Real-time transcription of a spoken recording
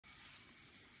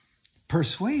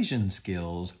Persuasion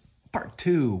skills, part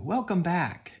 2. Welcome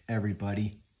back,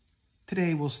 everybody.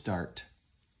 Today we'll start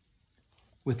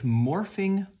with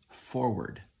morphing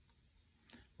forward.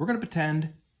 We're going to pretend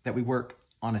that we work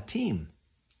on a team,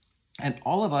 and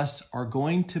all of us are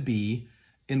going to be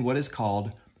in what is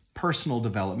called personal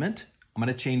development. I'm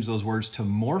going to change those words to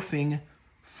morphing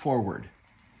forward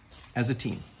as a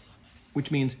team, which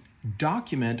means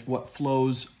document what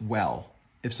flows well.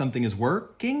 If something is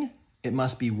working, it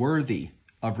must be worthy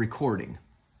of recording.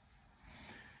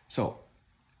 So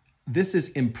this is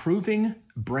improving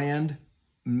brand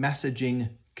messaging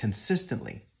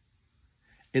consistently.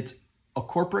 It's a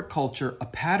corporate culture, a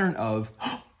pattern of,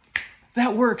 oh,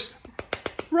 that works,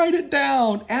 write it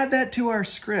down, add that to our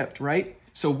script, right?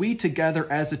 So we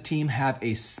together as a team have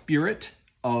a spirit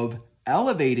of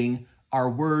elevating our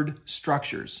word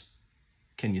structures.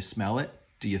 Can you smell it?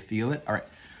 Do you feel it? All right.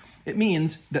 It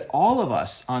means that all of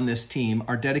us on this team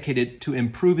are dedicated to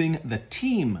improving the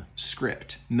team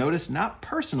script. Notice not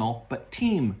personal, but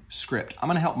team script. I'm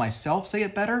going to help myself say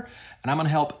it better, and I'm going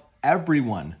to help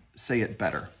everyone say it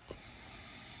better.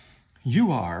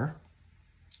 You are,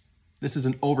 this is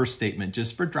an overstatement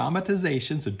just for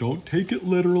dramatization, so don't take it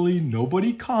literally.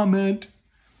 Nobody comment.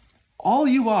 All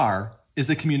you are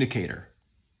is a communicator.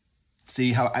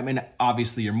 See how, I mean,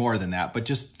 obviously you're more than that, but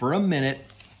just for a minute,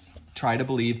 try to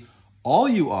believe all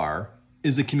you are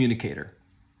is a communicator.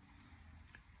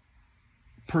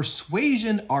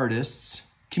 Persuasion artists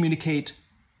communicate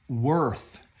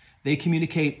worth. They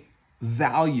communicate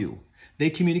value. They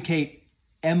communicate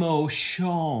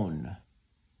emotion.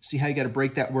 See how you got to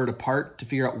break that word apart to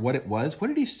figure out what it was? What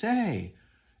did he say?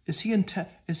 Is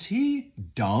he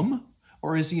dumb,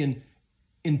 or is he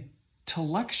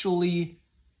intellectually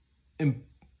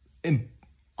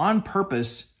on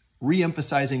purpose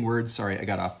re-emphasizing words? Sorry, I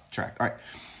got off track. All right.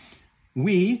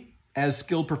 We, as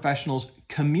skilled professionals,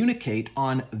 communicate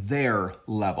on their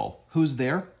level. Who's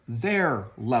there? Their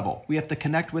level. We have to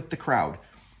connect with the crowd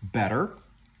better,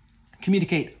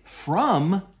 communicate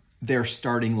from their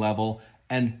starting level,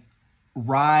 and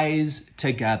rise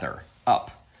together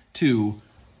up to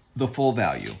the full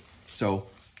value. So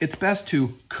it's best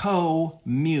to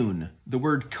commune. The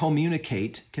word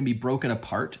communicate can be broken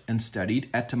apart and studied.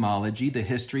 Etymology, the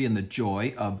history and the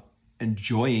joy of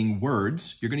enjoying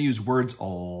words. You're going to use words a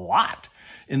lot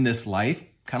in this life,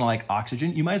 kind of like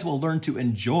oxygen. You might as well learn to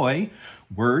enjoy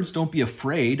words. Don't be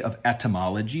afraid of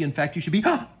etymology. In fact, you should be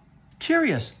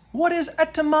curious. What is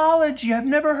etymology? I've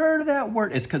never heard of that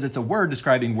word. It's because it's a word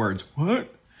describing words.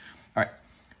 What? All right.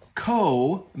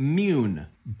 Commune.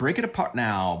 Break it apart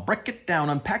now. Break it down.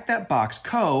 Unpack that box.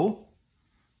 Co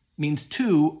means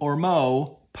two or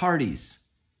mo parties.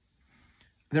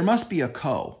 There must be a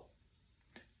co.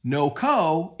 No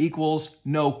co equals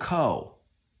no co.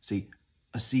 See,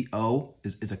 a CO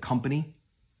is a company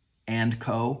and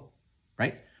co,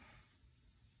 right?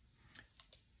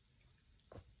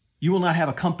 You will not have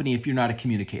a company if you're not a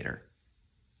communicator.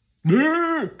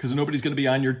 Because nobody's going to be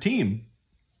on your team.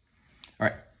 All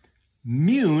right.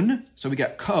 Mune, so we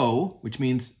got co, which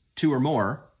means two or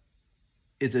more.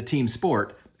 It's a team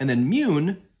sport. And then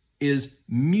mune is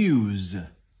muse.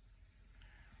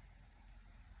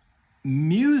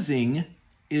 Musing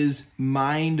is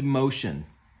mind motion.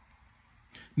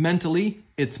 Mentally,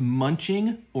 it's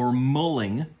munching or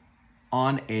mulling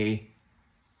on a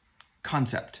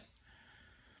concept.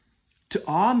 To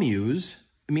amuse,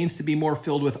 it means to be more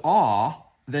filled with awe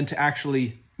than to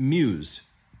actually muse.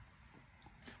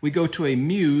 We go to a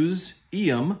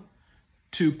museum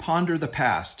to ponder the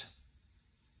past.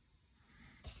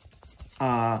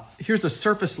 Here's a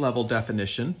surface level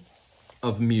definition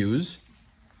of muse.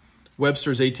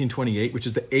 Webster's 1828, which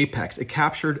is the apex. It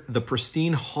captured the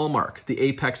pristine hallmark, the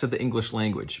apex of the English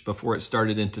language before it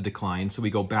started into decline. So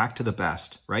we go back to the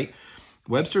best, right?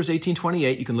 Webster's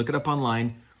 1828, you can look it up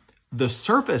online. The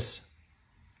surface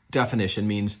definition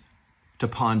means to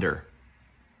ponder,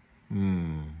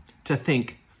 to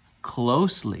think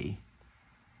closely,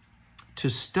 to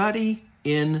study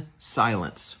in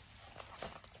silence.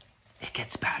 It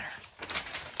gets better.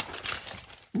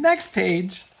 Next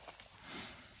page.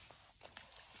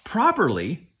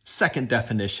 Properly, second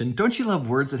definition. Don't you love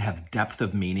words that have depth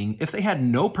of meaning? If they had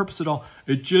no purpose at all,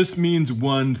 it just means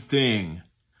one thing.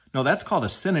 No, that's called a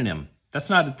synonym. That's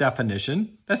not a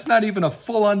definition. That's not even a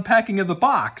full unpacking of the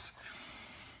box.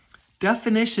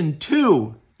 Definition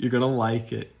 2. You're going to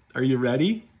like it. Are you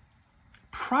ready?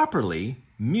 Properly,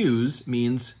 muse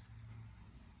means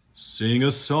sing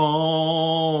a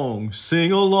song,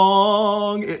 sing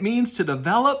along. It means to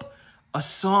develop a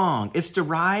song. It's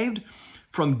derived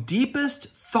from deepest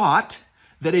thought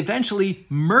that eventually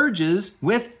merges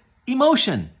with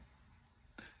emotion.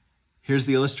 Here's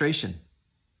the illustration.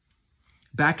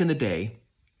 Back in the day,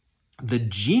 the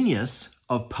genius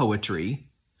of poetry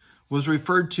was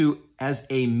referred to as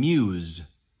a muse.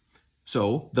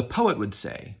 So the poet would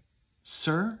say,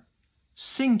 "Sir,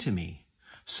 sing to me,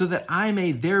 so that I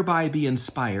may thereby be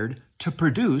inspired to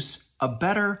produce a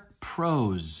better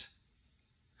prose."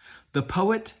 The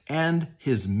poet and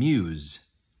his muse.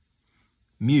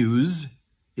 Muse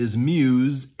is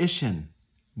musician.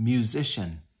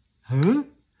 Musician. Huh?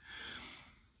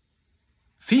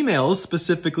 Females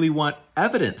specifically want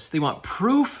evidence. They want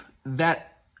proof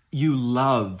that you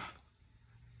love.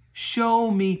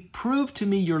 Show me, prove to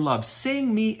me your love.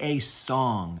 Sing me a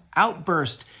song.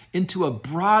 Outburst into a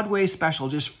Broadway special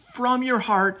just from your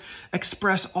heart.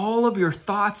 Express all of your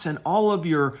thoughts and all of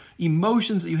your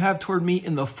emotions that you have toward me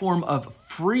in the form of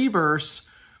free verse.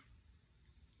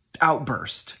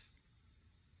 Outburst.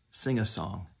 Sing a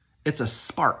song. It's a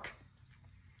spark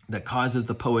that causes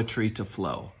the poetry to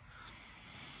flow.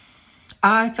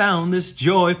 I found this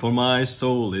joy, for my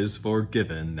soul is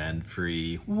forgiven and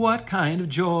free. What kind of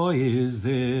joy is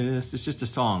this? It's just a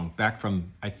song back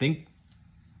from, I think,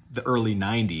 the early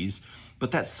 90s.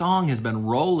 But that song has been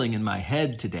rolling in my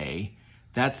head today.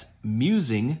 That's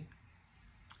musing.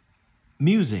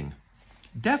 Musing.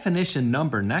 Definition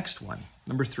next one.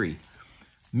 Number 3.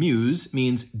 Muse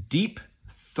means deep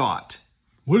thought.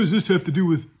 What does this have to do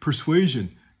with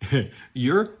persuasion?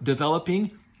 You're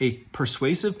developing a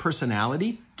persuasive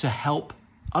personality to help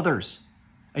others.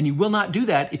 And you will not do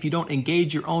that if you don't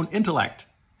engage your own intellect.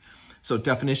 So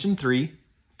definition 3,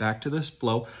 back to this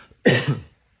flow,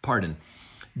 pardon.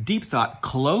 Deep thought,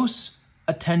 close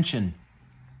attention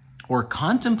or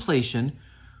contemplation,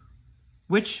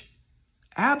 which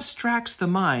abstracts the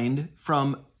mind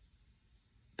from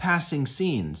passing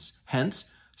scenes.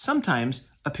 Hence, sometimes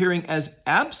appearing as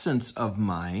absence of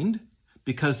mind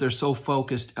because they're so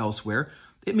focused elsewhere.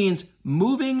 It means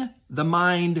moving the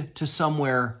mind to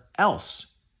somewhere else.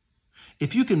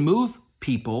 If you can move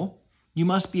people, you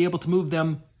must be able to move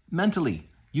them mentally.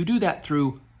 You do that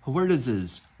through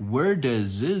words.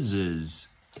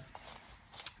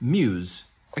 Muse,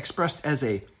 expressed as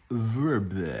a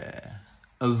verb.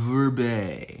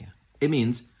 It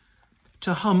means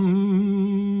to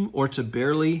hum or to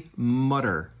barely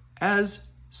mutter, as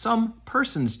some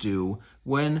persons do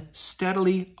when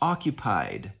steadily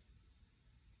occupied.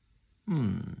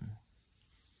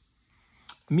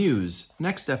 Muse,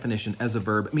 next definition as a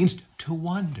verb, means to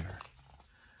wonder.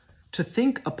 To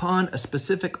think upon a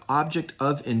specific object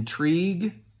of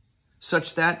intrigue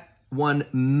such that one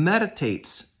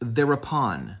meditates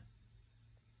thereupon.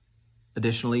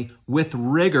 Additionally, with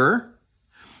rigor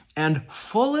and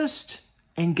fullest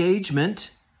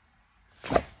engagement,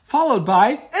 followed by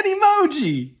an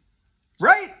emoji,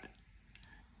 right?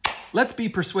 Let's be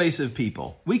persuasive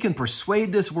people. We can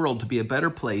persuade this world to be a better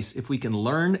place if we can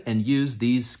learn and use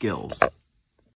these skills.